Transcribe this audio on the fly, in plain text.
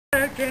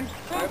Again.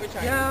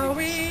 Yeah,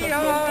 we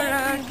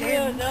are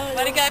again.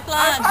 Way to go,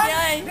 Blanche,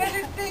 yay!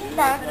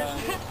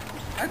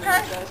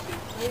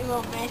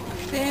 Okay.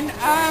 Then,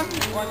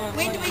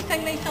 when do we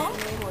sing these songs?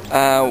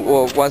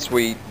 Well, once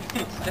we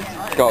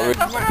got rid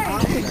of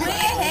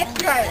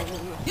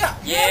yeah.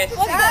 Yes.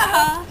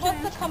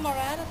 What's the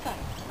camarada thing?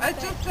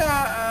 It's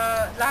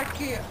just like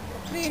your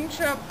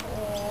friendship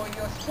or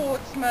your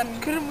sportsman.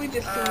 Couldn't we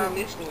just sing the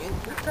national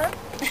anthem?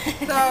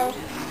 Okay. So,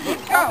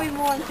 let's go. Be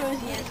more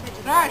enthusiastic.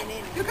 Right.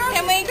 You guys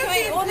Can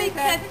we all these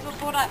kids were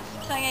brought up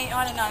singing,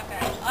 I don't know,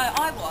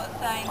 I was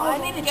saying, I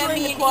need to give join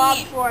me the an choir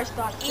E. before I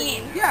start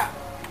singing. Yeah.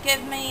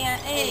 Give me an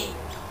E.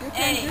 You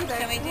can E. do that.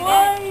 Can we do Why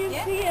that? is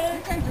Yeah? here?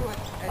 You can do it.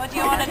 Or do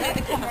you want to do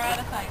the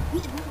camarada thing?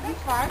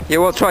 That's fine. Yeah,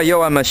 we'll try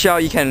you and Michelle.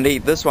 You can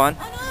lead this one.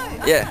 I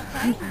know. Yeah.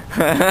 I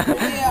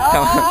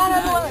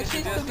don't know what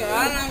she's cooking.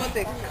 I don't know what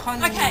they're Okay.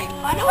 conjuring.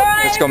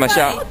 Let's go,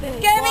 Michelle. Give me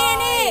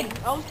an N.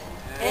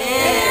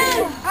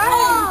 N. Oh,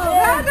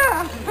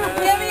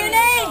 Give me an E.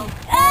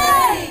 A.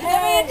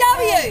 Give me a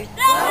W.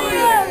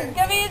 W.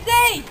 Give me a Z.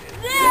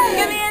 Z.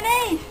 Give me an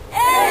E.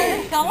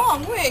 E. Come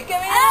on, quick. Give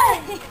me an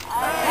A.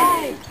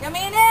 A. Give me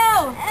an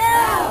L.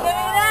 L. Give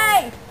me an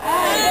A. A.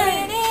 Give me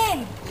an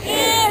N.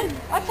 N.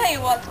 I'll tell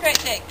you what,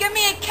 scratch that. Give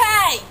me a K.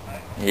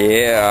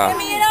 Yeah. Give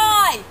me an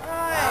I.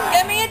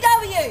 Give me a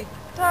W.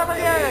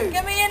 W.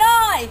 Give me an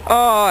I.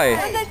 Oi.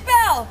 What's that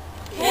spell?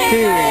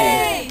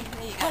 Kiwi.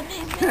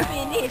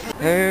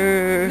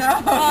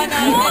 Oh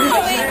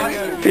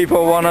no,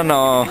 People want to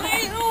know. do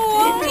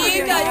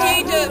you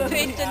do it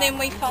first and then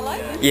we follow?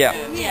 Yeah.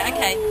 Yeah,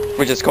 okay.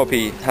 We just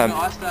copy him.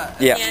 Yeah,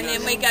 Yeah. and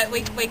then we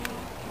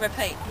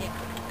repeat, yeah.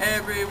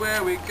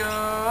 Everywhere we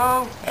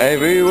go,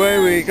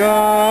 Everywhere we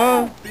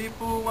go,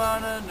 people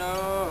wanna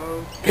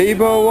know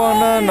people want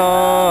to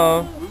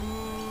know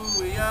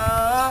who we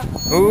are,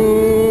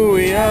 who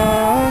we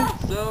are.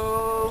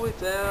 so we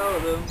tell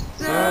them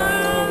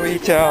So we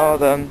tell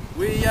them.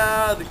 we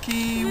are the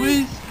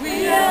Kiwis.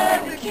 We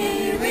are the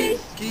Kiwis.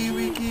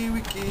 Kiwi,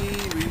 kiwi,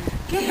 kiwi.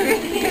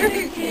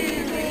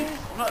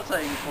 I'm not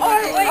saying it for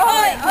Oi, oi,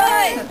 oi,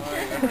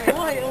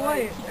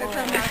 oi.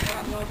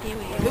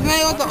 Look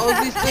at what the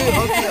Aussies do.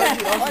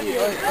 Aussie.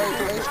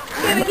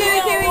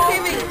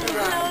 Kiwi.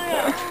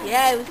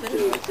 Yeah, it was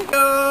good.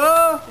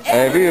 go.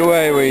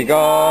 Everywhere we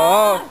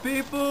go,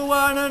 People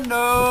wanna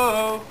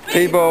know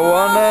people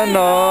want to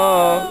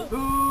know.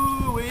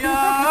 who we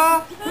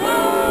are,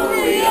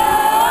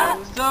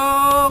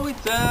 so we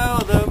tell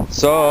them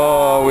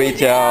So we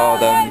tell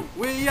them.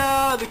 we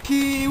are the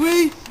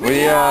Kiwis.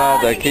 We are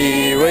the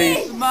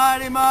Kiwis. The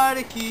mighty,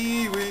 mighty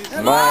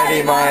Kiwis.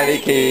 Mighty, mighty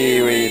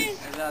Kiwis.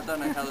 And I don't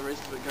know how the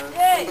rest of it goes.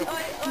 Hey, oi.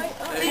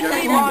 There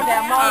you go.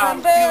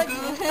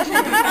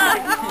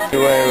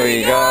 Everywhere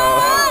we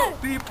go,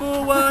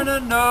 People wanna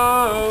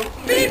know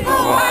People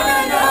wanna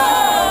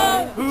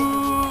know who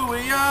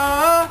we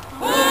are,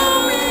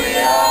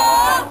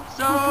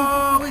 so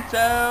we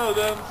tell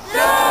them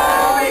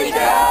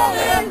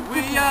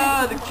we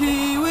are the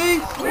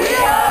Kiwis.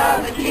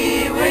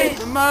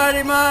 The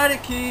mighty, mighty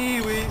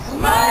Kiwis.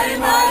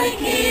 mighty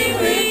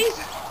Kiwis.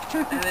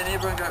 And then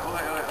everyone go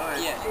oi, oi, oi.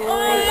 Oi,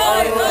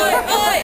 oi, oi.